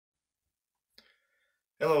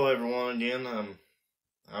Hello everyone again.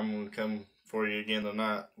 I'm going to come for you again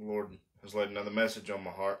tonight. The Lord has laid another message on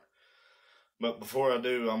my heart. But before I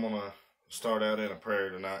do, I'm going to start out in a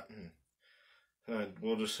prayer tonight. And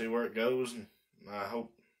we'll just see where it goes. And I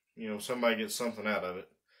hope, somebody gets something out of it.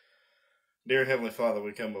 Dear Heavenly Father,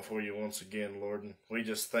 we come before you once again, Lord. And we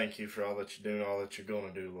just thank you for all that you do and all that you're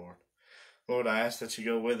going to do, Lord. Lord, I ask that you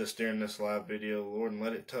go with us during this live video, Lord, and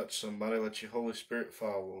let it touch somebody. Let your Holy Spirit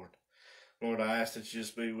fall, Lord. Lord, I ask that you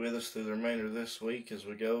just be with us through the remainder of this week as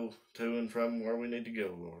we go to and from where we need to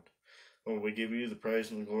go, Lord. Lord, we give you the praise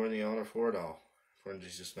and the glory and the honor for it all. For in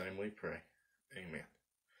Jesus' name we pray. Amen.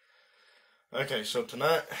 Okay, so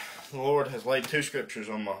tonight, the Lord has laid two scriptures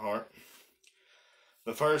on my heart.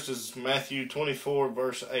 The first is Matthew 24,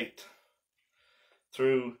 verse 8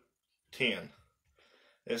 through 10.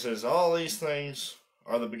 It says, "All these things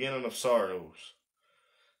are the beginning of sorrows.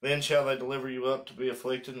 Then shall they deliver you up to be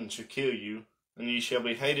afflicted, and shall kill you, and ye shall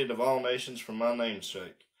be hated of all nations for my name's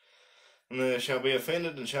sake. And they shall be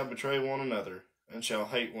offended, and shall betray one another, and shall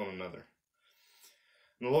hate one another."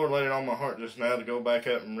 And the Lord laid it on my heart just now to go back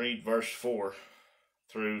up and read verse 4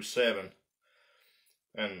 through 7,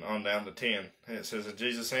 and on down to 10. And it says, "And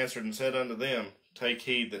Jesus answered and said unto them, Take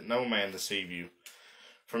heed that no man deceive you.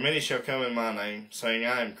 For many shall come in my name, saying,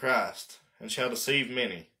 I am Christ, and shall deceive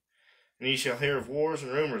many. And ye shall hear of wars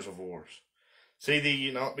and rumors of wars. See that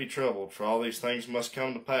ye not be troubled, for all these things must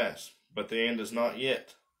come to pass, but the end is not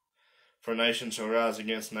yet. For nation shall rise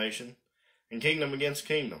against nation, and kingdom against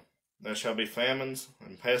kingdom. There shall be famines,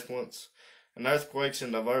 and pestilence, and earthquakes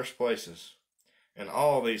in divers places. And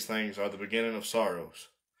all these things are the beginning of sorrows."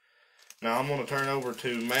 Now I'm going to turn over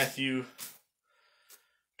to Matthew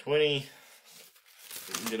 20,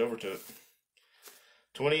 get over to it,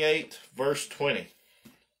 28, verse 20.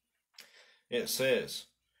 It says,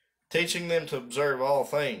 "Teaching them to observe all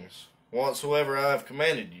things, whatsoever I have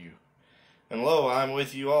commanded you. And lo, I am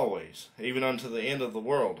with you always, even unto the end of the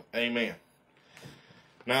world. Amen."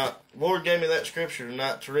 Now, Lord gave me that scripture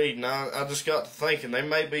tonight to read, and I just got to thinking, there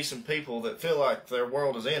may be some people that feel like their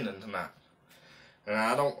world is ending tonight. And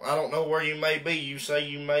I don't know where you may be. You say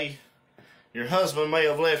your husband may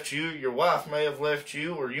have left you, your wife may have left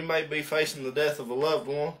you, or you may be facing the death of a loved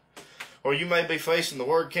one, or you may be facing the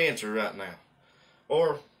word cancer right now,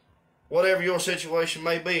 or whatever your situation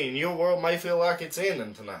may be, and your world may feel like it's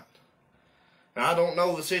ending tonight. Now, I don't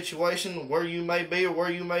know the situation where you may be or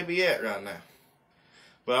where you may be at right now,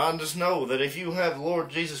 but I just know that if you have the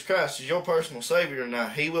Lord Jesus Christ as your personal Savior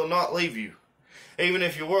tonight, He will not leave you, even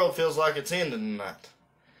if your world feels like it's ending tonight.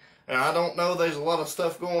 And I don't know, there's a lot of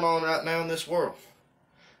stuff going on right now in this world.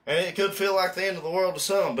 And it could feel like the end of the world to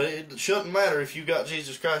some, but it shouldn't matter if you got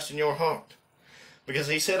Jesus Christ in your heart. Because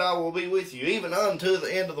He said, "I will be with you, even unto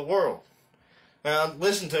the end of the world." Now,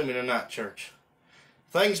 listen to me tonight, church.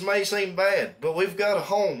 Things may seem bad, but we've got a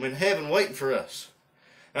home in heaven waiting for us.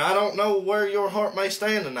 And I don't know where your heart may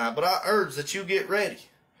stand tonight, but I urge that you get ready.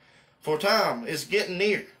 For time is getting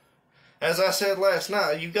near. As I said last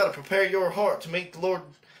night, you've got to prepare your heart to meet the Lord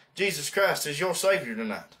Jesus Christ as your Savior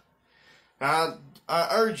tonight. Now, I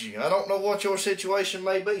urge you, I don't know what your situation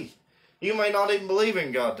may be. You may not even believe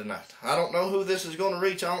in God tonight. I don't know who this is going to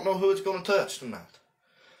reach. I don't know who it's going to touch tonight.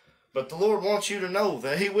 But the Lord wants you to know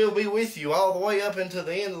that He will be with you all the way up into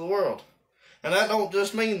the end of the world. And that don't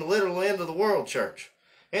just mean the literal end of the world, church.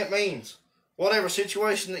 It means whatever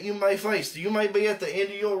situation that you may face. You may be at the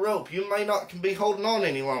end of your rope. You may not be holding on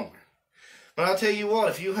any longer. But I tell you what,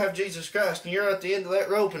 if you have Jesus Christ and you're at the end of that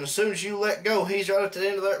rope, and as soon as you let go, He's right at the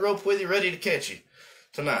end of that rope with you, ready to catch you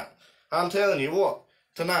tonight. I'm telling you what,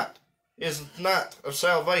 tonight is the night of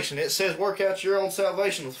salvation. It says, work out your own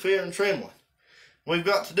salvation with fear and trembling. We've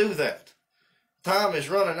got to do that. Time is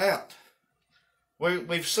running out.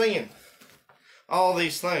 We've seen all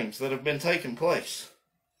these things that have been taking place.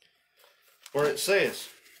 Where it says,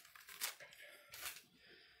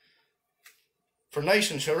 "For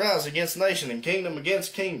nation shall rise against nation, and kingdom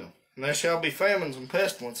against kingdom. And there shall be famines and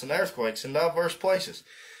pestilence and earthquakes in divers places."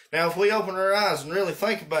 Now, if we open our eyes and really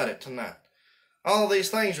think about it tonight, all these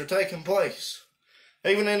things are taking place.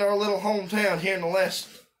 Even in our little hometown here in the last,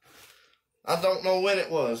 I don't know when it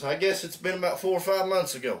was. I guess it's been about 4 or 5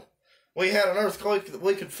 months ago. We had an earthquake that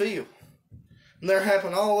we could feel. And they're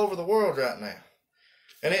happening all over the world right now.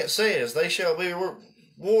 And it says, they shall be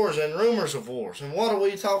wars and rumors of wars. And what are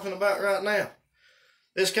we talking about right now?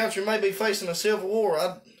 This country may be facing a civil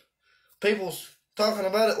war. People's talking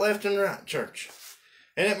about it left and right, church.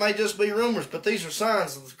 And it may just be rumors, but these are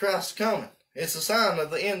signs of Christ's coming. It's a sign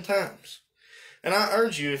of the end times. And I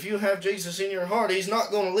urge you, if you have Jesus in your heart, He's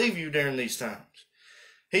not going to leave you during these times.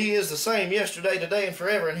 He is the same yesterday, today, and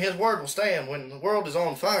forever, and His word will stand when the world is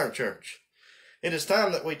on fire, church. It is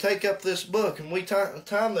time that we take up this book, and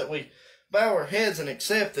time that we bow our heads and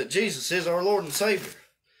accept that Jesus is our Lord and Savior.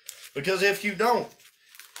 Because if you don't,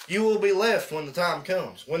 you will be left when the time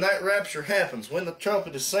comes. When that rapture happens, when the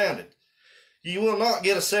trumpet is sounded, you will not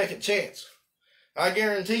get a second chance. I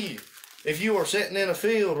guarantee you, if you are sitting in a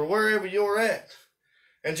field or wherever you're at,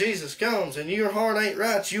 and Jesus comes and your heart ain't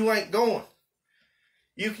right, you ain't going.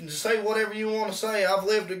 You can say whatever you want to say. I've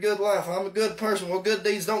lived a good life. I'm a good person. Well, good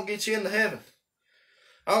deeds don't get you into heaven.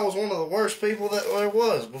 I was one of the worst people that there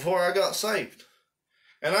was before I got saved.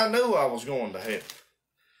 And I knew I was going to heaven.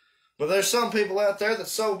 But there's some people out there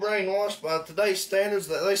that's so brainwashed by today's standards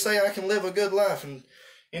that they say I can live a good life and,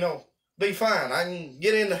 be fine. I can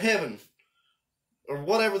get into heaven. Or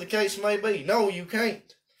whatever the case may be. No, you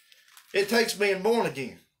can't. It takes being born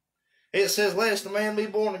again. It says, lest a man be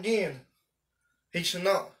born again, he shall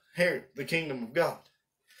not inherit the kingdom of God.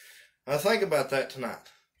 Now think about that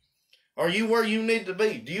tonight. Are you where you need to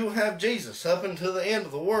be? Do you have Jesus up until the end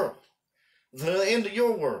of the world? To the end of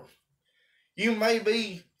your world? You may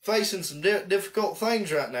be facing some difficult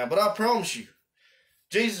things right now, but I promise you,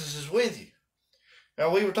 Jesus is with you.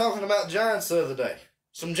 Now, we were talking about giants the other day.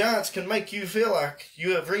 Some giants can make you feel like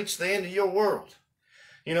you have reached the end of your world.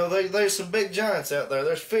 There's some big giants out there.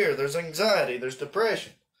 There's fear, there's anxiety, there's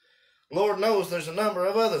depression. Lord knows there's a number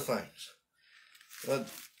of other things. But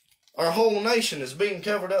our whole nation is being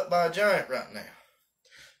covered up by a giant right now.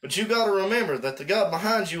 But you got to remember that the God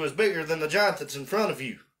behind you is bigger than the giant that's in front of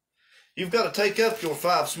you. You've got to take up your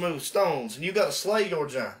 5 smooth stones, and you've got to slay your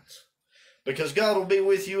giants. Because God will be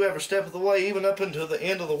with you every step of the way, even up until the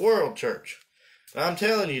end of the world, church. And I'm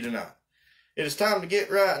telling you tonight, it is time to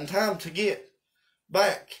get right and time to get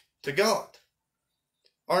back to God.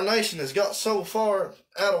 Our nation has got so far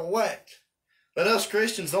out of whack that us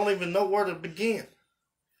Christians don't even know where to begin.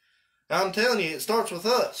 I'm telling you, it starts with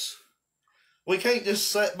us. We can't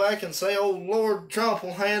just sit back and say, oh, Lord, Trump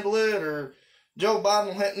will handle it, or Joe Biden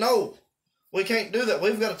will handle it. No, we can't do that.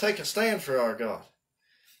 We've got to take a stand for our God.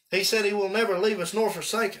 He said He will never leave us nor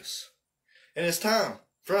forsake us. And it's time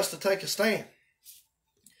for us to take a stand.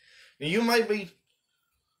 Now, you may be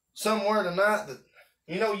somewhere tonight that,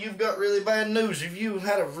 you've got really bad news. If you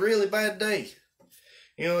had a really bad day,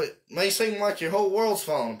 it may seem like your whole world's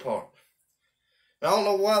falling apart. I don't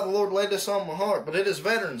know why the Lord laid this on my heart, but it is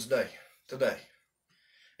Veterans Day today.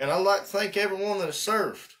 And I'd like to thank everyone that has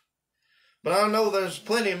served. But I know there's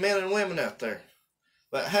plenty of men and women out there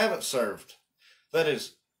that haven't served, that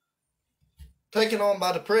is taken on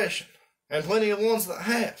by depression, and plenty of ones that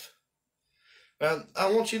have. Now,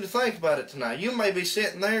 I want you to think about it tonight. You may be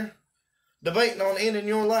sitting there debating on ending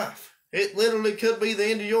your life. It literally could be the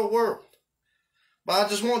end of your world. But I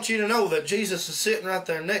just want you to know that Jesus is sitting right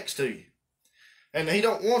there next to you. And He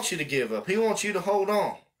don't want you to give up. He wants you to hold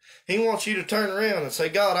on. He wants you to turn around and say,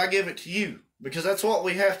 God, I give it to you. Because that's what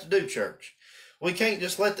we have to do, church. We can't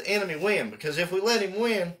just let the enemy win. Because if we let him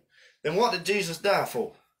win, then what did Jesus die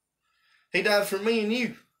for? He died for me and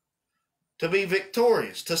you. To be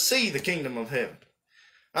victorious. To see the kingdom of heaven.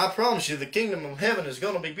 I promise you, the kingdom of heaven is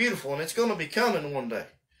going to be beautiful. And it's going to be coming one day.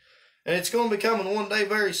 And it's going to be coming one day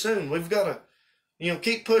very soon. We've got to,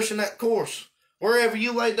 keep pushing that course. Wherever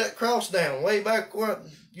you laid that cross down, way back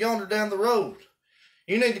yonder down the road,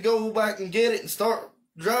 you need to go back and get it and start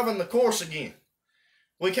driving the course again.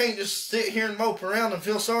 We can't just sit here and mope around and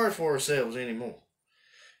feel sorry for ourselves anymore.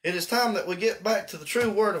 It is time that we get back to the true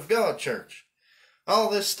Word of God, church. All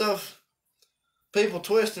this stuff, people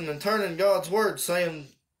twisting and turning God's Word, saying,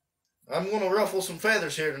 I'm going to ruffle some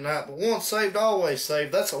feathers here tonight, but once saved, always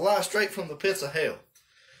saved. That's a lie straight from the pits of hell.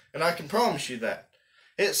 And I can promise you that.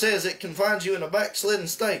 It says it can find you in a backslidden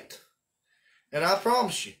state. And I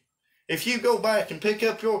promise you, if you go back and pick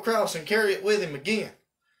up your cross and carry it with Him again,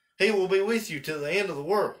 He will be with you to the end of the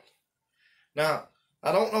world. Now,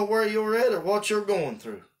 I don't know where you're at or what you're going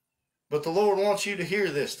through, but the Lord wants you to hear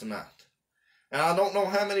this tonight. And I don't know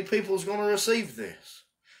how many people is going to receive this,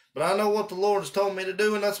 but I know what the Lord has told me to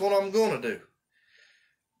do, and that's what I'm going to do.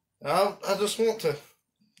 I just want to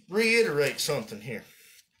reiterate something here.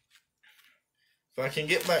 If I can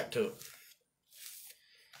get back to it.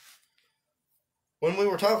 When we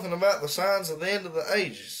were talking about the signs of the end of the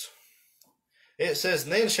ages, it says,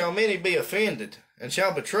 then shall many be offended, and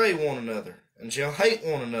shall betray one another, and shall hate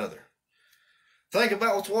one another. Think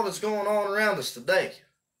about what is going on around us today.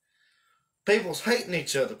 People's hating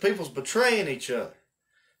each other. People's betraying each other.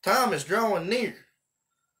 Time is drawing near.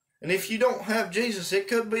 And if you don't have Jesus, it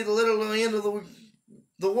could be the literal end of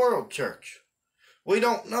the world, church. We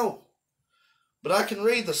don't know. But I can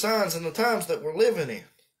read the signs and the times that we're living in.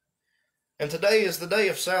 And today is the day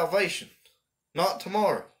of salvation. Not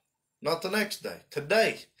tomorrow. Not the next day.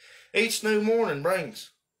 Today. Each new morning brings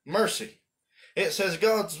mercy. It says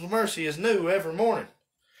God's mercy is new every morning.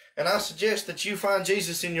 And I suggest that you find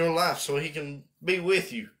Jesus in your life so he can be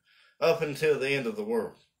with you up until the end of the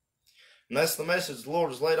world. And that's the message the Lord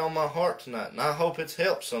has laid on my heart tonight. And I hope it's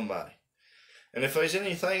helped somebody. And if there's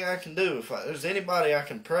anything I can do, if there's anybody I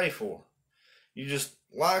can pray for, you just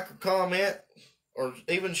like or comment or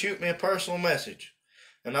even shoot me a personal message.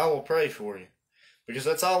 And I will pray for you. Because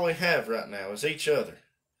that's all we have right now is each other.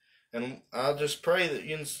 And I just pray that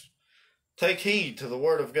you can take heed to the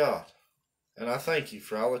Word of God. And I thank you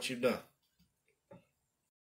for all that you've done.